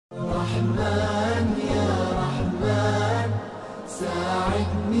رحمن يا رحمن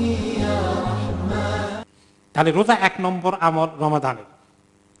ساعدني يا رحمن তাহলে রোজা 1 নম্বর আমল রমাদানের।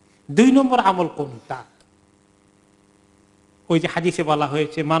 2 নম্বর আমল কোনটা? ওই যে হাদিসে বলা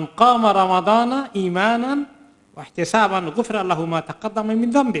হয়েছে মান কামা রমাদানা ঈমানান ওয়া ইহতিসাবান গুফিরা লাহু মা তাকাদ্দামা মিন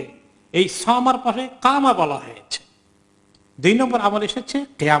যামবি। এই সামার পাশে কামা বলা হয়েছে। 2 নম্বর আমল এসেছে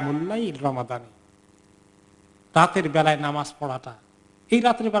কিয়ামুল লাইল রমাদানে, রাতের বেলায় নামাজ পড়াটা। এই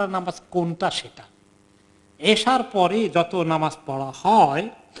রাতের বেলায় নামাজ কোনটা? সেটা এশার পরে যত নামাজ পড়া হয়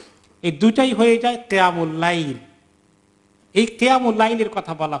এই দুটাই হয়ে যায় কিয়ামুল লাইল। এই কিয়ামুল লাইলের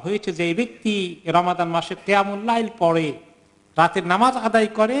কথা বলা হয়েছে যে এই ব্যক্তি রমাদান মাসে কিয়ামুল লাইল পড়ে, রাতের নামাজ আদায়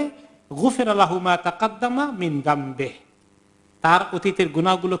করে, গুফিরা লাহু মা তাকাদ্দামা মিন যামবিহি, তার অতীতের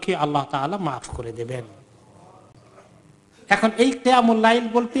গুনাহগুলোকে আল্লাহ তাআলা মাফ করে দেবেন। এখন এই কিয়ামুল লাইল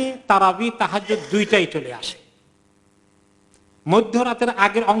বলতে তারাবি তাহাজ্জুদ দুইটাই চলে আসে। মধ্যরাতের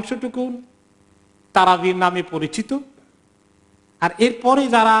আগের অংশটুকু তারাবির নামে পরিচিত, আর এরপরে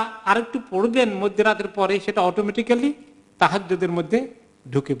যারা আরেকটু পড়বেন মধ্যরাতের পরে সেটা অটোমেটিক্যালি তাহাজ্জুদের মধ্যে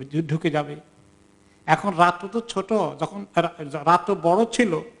ঢুকে যাবে। এখন রাত তো ছোট, যখন রাত বড়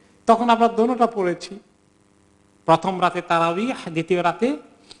ছিল তখন আমরা দোনোটা পড়েছি, প্রথম রাতে তারাবি, দ্বিতীয় রাতে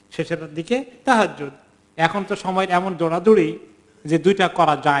শেষের দিকে তাহাজ্জুদ। এখন তো সময় এমন দৌড়াদৌড়ি যে দুইটা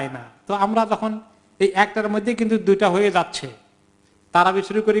করা যায় না, তো আমরা যখন এই একটার মধ্যে কিন্তু দুইটা হয়ে যাচ্ছে। তারাবি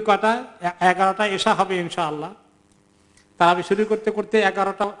শুরু করি কটা? 11টা এশা হবে ইনশাআল্লাহ। তারাবি শুরু করতে করতে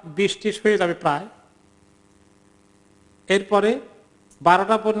 11টা 20 হয়ে যাবে প্রায়। এরপরে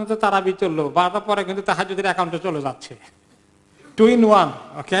 12টা পর্যন্ত তারাবি চললো, 12টা পরে কিন্তু তাহাজ্জুদের অ্যাকাউন্টে চলে যাচ্ছে। 2 in 1,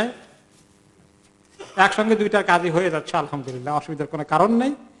 ওকে, একসঙ্গে দুইটার কাজই হয়ে যাচ্ছে আলহামদুলিল্লাহ, অসুবিধার কোনো কারণ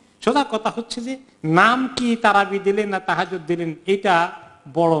নেই। সোজা কথা হচ্ছে যে নাম কি তারাবি দিলেন না তাহাজ্জুদ দিলেন এটা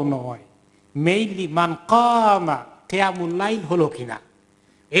বড় নয়, মেইনলি মান কামা কিয়ামুল লাইল হলো কিনা।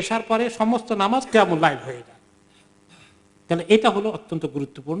 এশার পরে সমস্ত নামাজ কিয়ামুল লাইল হয়ে যায়। তাহলে এটা হলো অত্যন্ত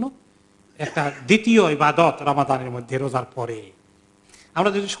গুরুত্বপূর্ণ একটা দ্বিতীয় ইবাদত রমাদানের মধ্যে, রোজার পরে। আমরা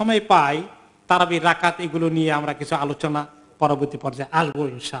যদি সময় পাই তারাবির রাকাত এগুলো নিয়ে আমরা কিছু আলোচনা পরবর্তী পর্যায়ে আসবো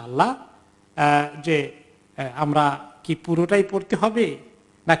ইনশাআল্লাহ। যে আমরা কি পুরোটাই পড়তে হবে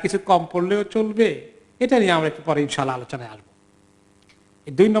না কিছু কম পড়লেও চলবে, এটা নিয়ে আমরা একটু পরে ইনশাআল্লাহ আলোচনায় আসবো।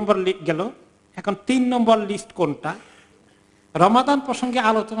 2 নম্বর গেল। এখন 3 নম্বর লিস্ট কোনটা? রমাদান প্রসঙ্গে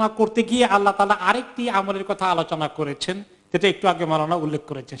আলোচনা করতে গিয়ে আল্লাহ তাআলা আরেকটি আমলের কথা আলোচনা করেছেন, যেটা একটু আগে মাওলানা উল্লেখ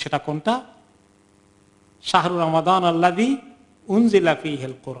করেছেন। সেটা কোনটা? শাহরু রমাদান আল্লাযী উনজিলা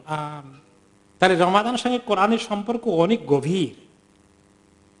ফীহিল কুরআন। তাহলে রমাদানের সঙ্গে কোরআনের সম্পর্ক অনেক গভীর।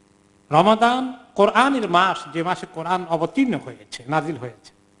 রমাদান কোরআনের মাস, যে মাসে কোরআন অবতীর্ণ হয়েছে, নাজিল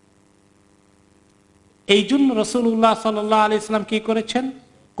হয়েছে। এই জন্য রাসূলুল্লাহ সাল্লাল্লাহু আলাইহি ওয়াসাল্লাম কি করেছেন?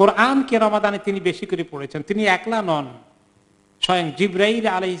 কোরআনকে রমাদানে তিনি বেশি করে পড়েছেন। তিনি একলা নন, স্বয়ং জিবরাইল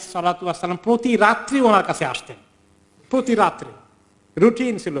আলাইহিস সালাতু ওয়াস সালাম প্রতি রাত্রি ওনার কাছে আসতেন। প্রতি রাত্রে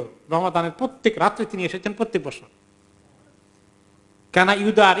রুটিন ছিল, রমাদানের প্রত্যেক রাত্রে তিনি এসেছেন প্রত্যেক বছর। কানা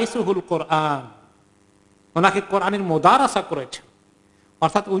ইউদারিসুহুল কোরআন, ওনাকে কোরআনের মুদারাসা করেছেন।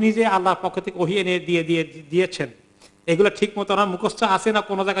 অর্থাৎ উনি যে আল্লাহর পক্ষ থেকে ওহী এনে দিয়েছেন এগুলো ঠিক মতো ওনার মুখস্থ আছে না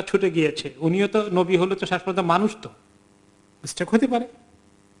কোনো জায়গায় ছুটে গিয়েছে। উনিও তো নবী হলে তো শেষ পর্যন্ত মানুষ, তো মিস্টেক হতে পারে।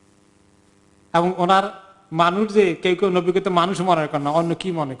 এবং ওনার মানুষ যে কেউ কেউ নবীকে তো মানুষ মনে করে না, অন্য কি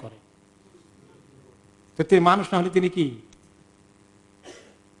মনে করে? তো তিনি মানুষ না হলে তিনি কি?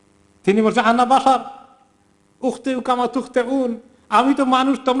 তিনি বলছেন আনা বাশার উখতিউ কামা তুখতিউন, আমি তো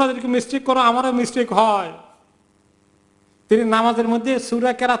মানুষ, তোমরা যদি মিস্টেক করো আমারও মিস্টেক হয়। তিনি নামাজের মধ্যে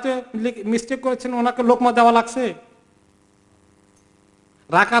সূরা কেরাতে মিস্টেক করেছেন, ওনাকে লোকমা দেওয়া লাগছে।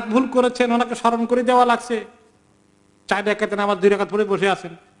 রাকাত ভুল করেছেন, ওনাকে স্মরণ করে দেওয়া লাগছে। 4 রাকাতে নামাজ 2 রাকাত পড়ে বসে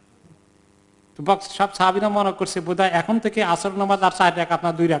আছেন। তো সব সাহাবীরা মনে করছে বোধহয় এখন থেকে আসর নামাজ আর 4 রাকাত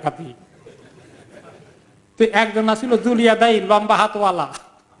না 2 রাকাতই। তো একজন আছিল জুলিয়াদাই, লম্বা হাতওয়ালা,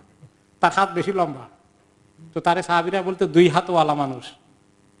 তার হাত বেশি লম্বা। তো তারে সাহাবীরা বলতো 2 হাতওয়ালা মানুষ।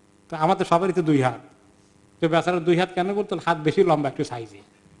 তো আমাদের সবারই তো 2 হাত। তো বেচারা 2 হাত কেন বলতো? হাত বেশি লম্বা একটু সাইজে।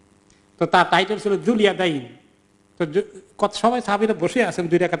 তো তার টাইটেল ছিল জুলিয়াদাইন। তো কত সবাই সাহাবীরা বসে আছেন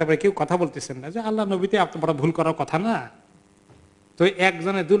 2 রাকাতে পরে, কেউ কথা বলতেছেন না যে আল্লাহ নবীতে এত বড় ভুল করার কথা না। তো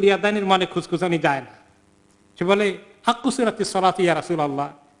একজনের জুলিয়াদাইনের মনে খুঁজখুঁচানি যায় না। সে বলে আকুসিরাতি সলাতি ইয়া রাসূলুল্লাহ,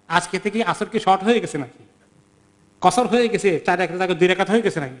 আজকে থেকে আসর কি শর্ট হয়ে গেছে নাকি? কসর হয়ে গেছে? 4 রাকাত জায়গায় 2 রাকাত হয়ে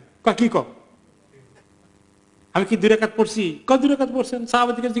গেছে নাকি? কি কম? আমি কি 2 রাকাত পড়ছি? 2 রাকাত পড়ছেন?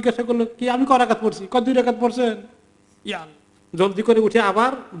 সাহাবাদেরকে জিজ্ঞাসা করলো কি আমি ক রাকাত পড়ছি? 2 রাকাত পড়ছেন। ইয়া জলদি করে উঠে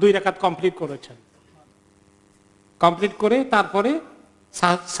আবার 2 রাকাত কমপ্লিট করেছেন। কমপ্লিট করে তারপরে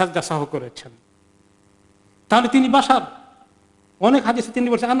সাজদা সহ করেছেন। তাহলে তিনি বাশার। অনেক হাদিসে তিনি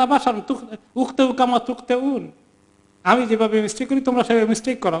বলছেন আনা বাশার উখতিউ কামা তুখতিউন, আমি যেভাবে মিস্টেক করি তোমরা সেভাবে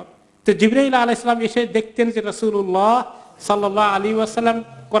মিস্টেক করো। তো জিবরাইল আলাইহিস সালাম এসে দেখতেন যে রাসূলুল্লাহ সাল্লাল্লাহু আলাইহি ওয়াসাল্লাম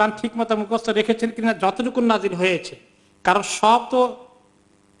কোরআন ঠিকমতো মুখস্থ রেখেছেন কিনা, যতটুকু নাজিল হয়েছে। কারণ সব তো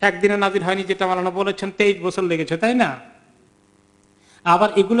একদিনে নাজিল হয়নি, যেটা মাওলানা বলেছেন 23 বছর লেগেছে, তাই না? আবার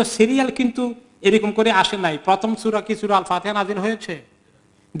এগুলো সিরিয়াল কিন্তু এরকম করে আসে নাই। প্রথম সূরা কি সূরা আল ফাতিহা নাজিল হয়েছে,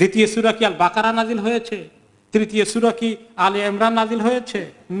 দ্বিতীয় সূরা কি আল বাকারা নাজিল হয়েছে, তৃতীয় সূরা কি আলে ইমরান নাজিল হয়েছে?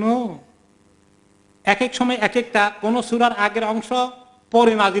 নো। এক এক সময় এক একটা কোন সূরার আগের অংশ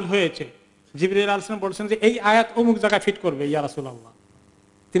পরে নাজিল হয়েছে। জিবরাইল আলাইহিস সালাম বলেছেন যে এই আয়াত অমুক জায়গায় ফিট করবে ইয়া রাসূলুল্লাহ।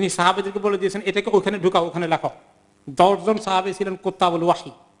 তিনি সাহাবীদেরকে বলে দিয়েছেন এটাকে ওখানে ঢুকাও, ওখানে লেখো। 10 জন সাহাবী ছিলেন কুত্তাবুল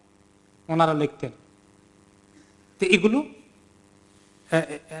ওয়াহি, ওনারা লিখতেন। তো এগুলো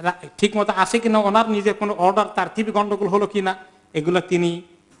ঠিক মতো আছে কিনা, ওনার নিজের কোনো অর্ডার তারতিবি গন্ডগোল হলো কিনা, এগুলো তিনি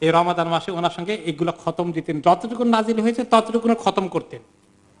এই রমাদান মাসে ওনার সঙ্গে এগুলো খতম দিতেন। যতটুকু নাজিল হয়েছে ততটুকু খতম করতেন।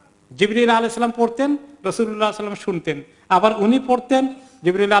 জিবরাইল আলাইহিস সালাম পড়তেন, রাসূলুল্লাহ সাল্লাল্লাহু আলাইহি ওয়াসাল্লাম শুনতেন, আবার উনি পড়তেন,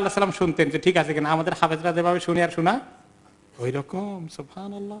 জিবরাইল আলাইহিস সালাম শুনতেন যে ঠিক আছে কিনা। আমাদের হাফেজরা যেভাবে শুনে আর শোনা ওই রকম।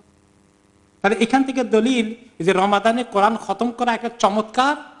 সুবহানাল্লাহ। তাহলে এখান থেকে দলিল যে রমাদানে কোরআন খতম করা একটা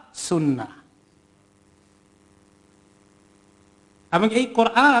চমৎকার সুন্নাহ। এবং এই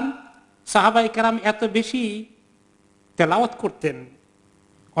কোরআন সাহাবায়ে কেরাম এত বেশি তেলাওয়াত করতেন,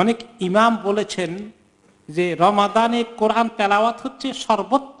 অনেক ইমাম বলেছেন যে রমাদানে কোরআন তেলাওয়াত হচ্ছে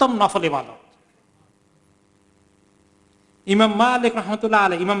সর্বোত্তম নফল ইবাদত। ইমাম মালিক রহমতুল্লাহ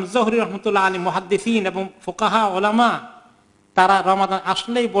আলাইহি, ইমাম জোহরি রহমতুল্লাহ আলাইহি, মুহাদ্দিসিন এবং ফুকাহা উলামা তারা রমাদান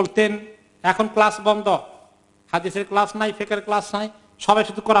আসলেই বলতেন এখন ক্লাস বন্ধ, হাদিসের ক্লাস নাই, ফিকহের ক্লাস নাই, সবাই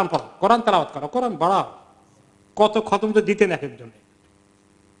শুধু কোরআন পড়ো, কোরআন তেলাওয়াত করো, কোরআন বাড়াও। কত খতম তো দিতেন এক একজনে।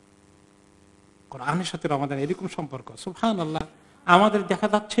 কোরআনের সাথে রমাদান এরকম সম্পর্ক। সুবহানাল্লাহ। আমাদের দেখা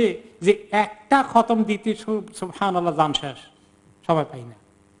যাচ্ছে যে একটা খতম দিতে সুবহানাল্লাহ জান শেষ, সবাই পাই না।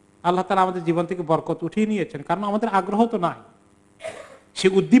 আল্লাহ তাআলা আমাদের জীবন থেকে বরকত উঠিয়ে নিয়েছেন, কারণ আমাদের আগ্রহ তো নাই,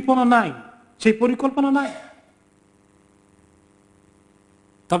 সেই উদ্দীপনা নাই, সেই পরিকল্পনা নাই।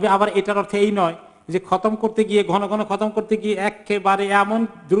 তবে আবার এটার অর্থ এই নয় যে খতম করতে গিয়ে, ঘন ঘন খতম করতে গিয়ে একেবারে এমন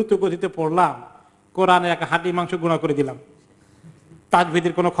দ্রুত গতিতে পড়লাম কোরআনে এক হাড্ডি মাংস গুণা করে দিলাম,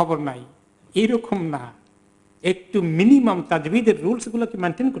 তাজবিদের কোনো খবর নাই, এরকম না। একটু মিনিমাম তাজবিদের রুলস গুলোকে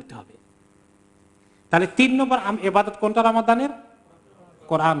মেনটেন করতে হবে। তাহলে 3 নম্বর ইবাদত কোনটা রমাদানের?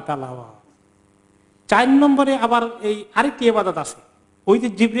 কোরআন তেলাওয়াত। 4 নম্বরে আবার এই আরেকটি ইবাদত আছে। ওই যে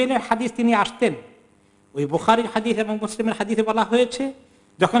জিবরাইলের হাদিস তিনি আসতেন, ওই বুখারীর হাদিস এবং মুসলিমের হাদিসে বলা হয়েছে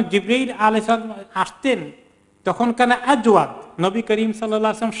যখন জিবরাইল আলাইহিস সালাম আসতেন তখন কানা আজওয়াদ, নবী করিম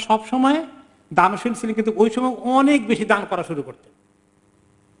সাল্লাল্লাহু আলাইহি ওয়াসাল্লাম সব সময় দানশীল ছিলেন, কিন্তু ওই সময় অনেক বেশি দান করা শুরু করতেন।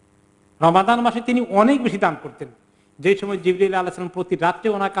 রমাদান মাসে তিনি অনেক বেশি দান করতেন। যে সময় জিবরাইল আলাইহিস সালাম প্রতি রাত্রে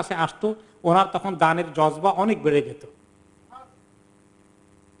ওনার কাছে আসতো, ওনার তখন দানের জজবা অনেক বেড়ে যেত।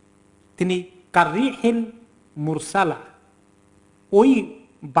 তিনি কাররিহিল মুরসালা, ওই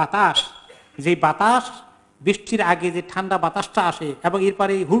বাতাস, যে বাতাস বৃষ্টির আগে যে ঠান্ডা বাতাসটা আসে এবং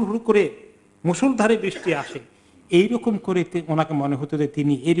এরপরে হুড় হুড় করে মুষলধারে বৃষ্টি আসে, এইরকম করে ওনাকে মনে হতো যে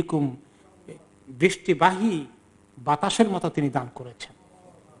তিনি এরকম বৃষ্টিবাহী বাতাসের মতো তিনি দান করেছেন।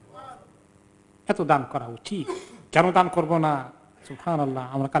 এত দান করা উচিত, কেন দান করব না? সুবহানাল্লাহ।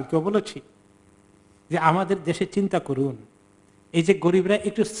 আমরা কালকেও বলেছি যে আমাদের দেশে চিন্তা করুন, এই যে গরিবরা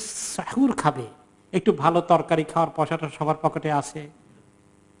একটু সাহুর খাবে, একটু ভালো তরকারি খাওয়ার পয়সাটা সবার পকেটে আছে,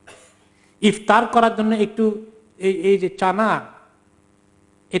 ইফতার করার জন্য একটু এই যে চানা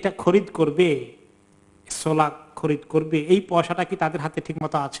এটা খরিদ করবে, ছোলা খরিদ করবে, এই পয়সাটা কি তাদের হাতে ঠিক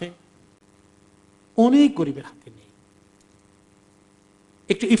মতো আছে? অনেক গরিবের হাতে নেই।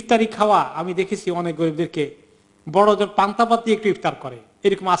 একটু ইফতারি খাওয়া, আমি দেখেছি অনেক গরিবদেরকে বড়দের পান্তাপাত দিয়ে একটু ইফতার করে,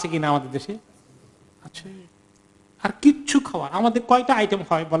 এরকম আছে কিনা আমাদের দেশে? আছে। আর কিচ্ছু খাওয়া আমাদের কয়টা আইটেম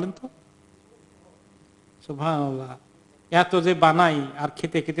হয় বলেন তো? সুবহানাল্লাহ। এত যে বানাই আর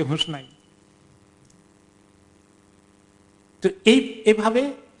খেতে খেতে হুঁশ নাই। তো এইভাবে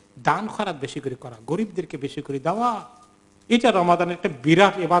দান খয়রাত বেশি করে করা, গরিবদেরকে বেশি করে দেওয়া, এটা রমাদানের একটা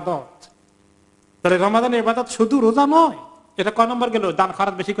বিরাট ইবাদত। তাহলে রমাদানের ইবাদত শুধু রোজা নয়, এটা কয় নম্বর গেল? দান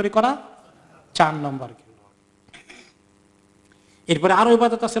খয়রাত বেশি করে করা 4 নম্বর গেল। এরপরে আরো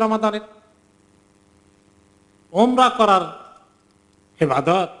ইবাদত আছে রমাদানের, উমরা করার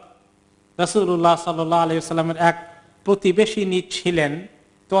ইবাদত। রাসূলুল্লাহ সাল্লাল্লাহু আলাইহি ওয়াসাল্লামের এক প্রতিবেশিনী ছিলেন,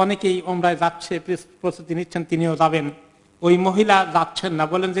 তো অনেকেই উমরায় যাচ্ছে, প্রস্তুতি নিচ্ছেন, তিনিও যাবেন। ওই মহিলা যাচ্ছেন না,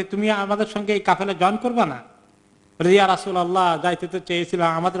 বলেন যে তুমি আমাদের সঙ্গে এই কাফেলা জয়েন করবা না? বলে ইয়া রাসূলুল্লাহ, যাইতে তো চেয়েছিলাম,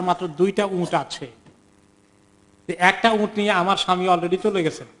 আমাদের মাত্র 2টা উট আছে, একটা উট নিয়ে আমার স্বামী অলরেডি চলে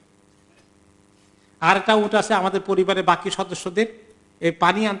গেছেন, আর একটা উট আছে আমাদের পরিবারের বাকি সদস্যদের, এই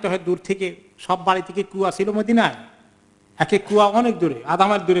পানি আনতে হয় দূর থেকে, সব বাড়ি থেকে কুয়া ছিল মদিনায়, এক এক কুয়া অনেক দূরে, আধা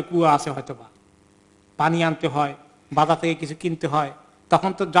মাইল দূরে কুয়া আছে হয়তো বা, পানি আনতে হয়, বাজার থেকে কিছু কিনতে হয়,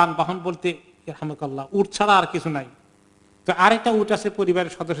 তখন তো যানবাহন বলতে রহমতুল্লাহ উট ছাড়া আর কিছু নাই। তো আরেকটা উট আছে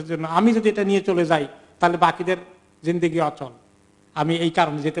পরিবারের সদস্যের জন্য, আমি যদি এটা নিয়ে চলে যাই তাহলে বাকিদের জিন্দেগি অচল, আমি এই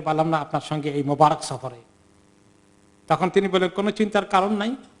কারণে যেতে পারলাম না আপনার সঙ্গে এই মোবারক সফরে। তখন তিনি বলেন কোনো চিন্তার কারণ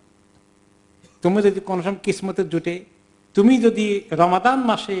নাই, তুমি যদি কোনো সময় কিসমতে জুটে, তুমি যদি রমাদান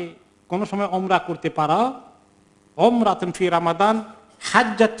মাসে কোনো সময় ওমরা করতে পারো, ওমরাতুন ফি রমাদান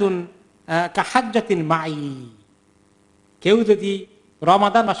হাজ্জাতুন কাহাজ্জাতিন মাই, কেউ যদি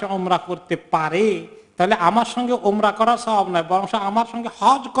রমাদান মাসে ওমরা করতে পারে তাহলে আমার সঙ্গে ওমরা করার সওয়াব নয়, বরং আমার সঙ্গে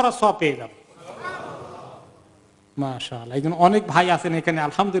হজ করার সওয়াব পেয়ে যাবে। মাশাআল্লাহ। এই জন্য অনেক ভাই আছেন এখানে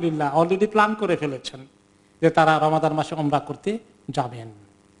আলহামদুলিল্লাহ অলরেডি প্ল্যান করে ফেলেছেন যে তারা রমাদান মাসে ওমরা করতে যাবেন।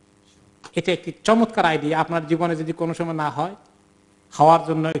 এটা একটি চমৎকার আইডিয়া। আপনার জীবনে যদি কোনো সময় না হয়, হওয়ার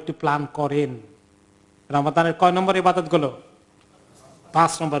জন্য একটু প্ল্যান করেন। রমাদানের কয় নম্বর ইবাদত গুলো?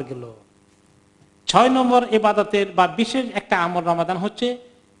 5 নম্বর গেল। 6 নম্বর ইবাদতের বা বিশেষ একটা আমল রমাদান হচ্ছে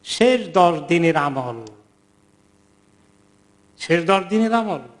শেষ 10 দিনের আমল। শেষ 10 দিনের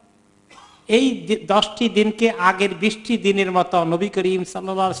আমল, এই 10টি দিনকে আগের 20টি দিনের মতো নবী করিম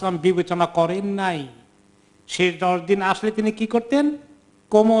সাল্লাল্লাহু আলাইহি ওয়াসাল্লাম বিবেচনা করেন নাই। শেষ 10 দিন আসলে তিনি কি করতেন?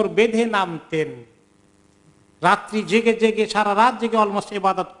 কোমর বেঁধে নামতেন, রাত্রি জেগে জেগে সারা রাত জেগে অলমোস্ট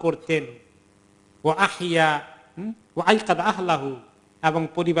ইবাদত করতেন। ও আহিয়া ও আইকাদ আহলাহু, এবং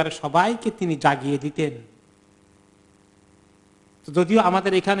পরিবারের সবাইকে তিনি জাগিয়ে দিতেন। যদিও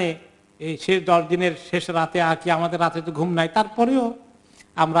আমাদের এখানে এই শেষ 10 দিনের শেষ রাতে আর কি আমাদের রাতে তো ঘুম নাই, তারপরেও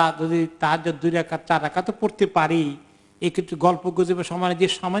আমরা যদি তাহাজ্জুদ 2 রাকাত 4 রাকাত পড়তে পারি, একটু গল্প গুজবে সময়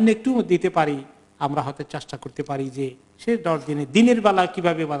দিয়ে সামান্য একটু দিতে পারি, আমরা হয়তো চেষ্টা করতে পারি যে শেষ 10 দিনে দিনের বেলা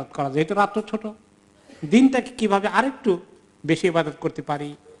কিভাবে ইবাদত করা যায়। এটা রাত ছোট, দিনটাকে কিভাবে আরেকটু বেশি ইবাদত করতে পারি।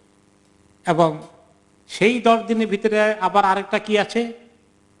 এবং সেই 10 দিনের ভিতরে আবার আরেকটা কি আছে?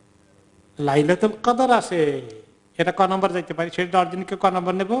 লাইলাতুল কদর আছে। এটা ক নম্বর যাইতে পারি? শেষ 10 দিনকে ক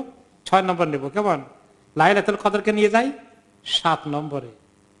নম্বর নেব? 6 নম্বর নেব। কেমন? লাইলাতুল কদরকে নিয়ে যাই 7 নম্বরে।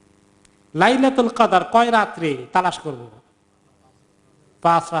 লাইলাতুল কদর কয় রাত্রে তালাশ করব?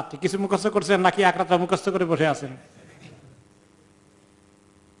 5 রাত্রে। কিছু মুখস্থ করছেন নাকি 1 রাত্রে মুখস্থ করে বসে আছেন?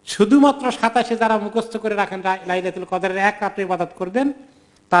 শুধুমাত্র 27-এ যারা মুখস্থ করে রাখেন লাইলাতুল কদরের 1 রাত্রে ইবাদত করবেন,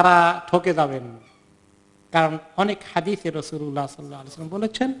 তারা ঠকে যাবেন। কারণ অনেক হাদিসে রাসূলুল্লাহ সাল্লাল্লাহু আলাইহি ওয়াসাল্লাম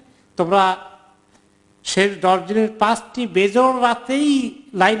বলেছেন, তোমরা শেষ 10 দিনের 5টি বেজোড় রাতেই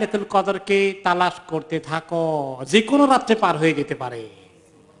লাইলাতুল কদরকে তালাশ করতে থাকো, যে কোনো রাত্রে পার হয়ে যেতে পারে।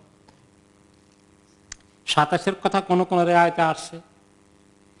 27-এর কথা কোন কোন রিওয়ায়াতে আসছে,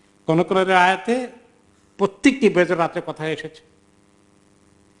 কোন কোন রিওয়ায়াতে প্রত্যেকটি বেজোড় রাতের কথা এসেছে।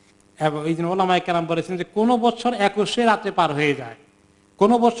 এবং এই জন্য ওলামায়ে কেরাম বলেছেন যে কোন বছর 21-এ রাতে পার হয়ে যায়,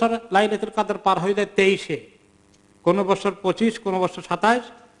 কোন বছর লাইলাতুল কদর পার হয়ে যায় 23-এ, কোন বছর 25, কোন বছর 27,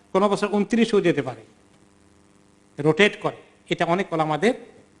 কোন বছর 29-এও যেতে পারে, রোটেট করে। এটা অনেক ওলামাদের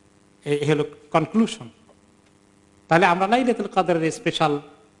এই হলো কনক্লুশন। তাহলে আমরা লাইলাতুল কদরের স্পেশাল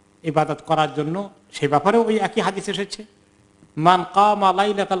ইবাদত করার জন্য সে ব্যাপারে ওই একই হাদিস এসেছে, মান কামা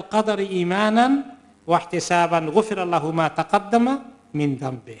লাইলাতুল কদরি ঈমানান ওয়া ইহতিসাবান গুফিরা লাহু মা তাকাদ্দামা মিন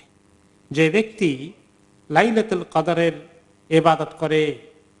যামবি। যে ব্যক্তি লাইলাতুল কদরের ইবাদত করে,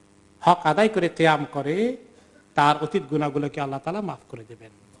 হক আদায় করে কিয়াম করে, তার অতীত গুনাহগুলোকে আল্লাহ তাআলা মাফ করে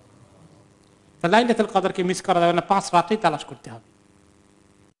দেবেন। লাইলাতুল কদরকে মিস করা যাবে না, 5 রাতেই তালাশ করতে হবে।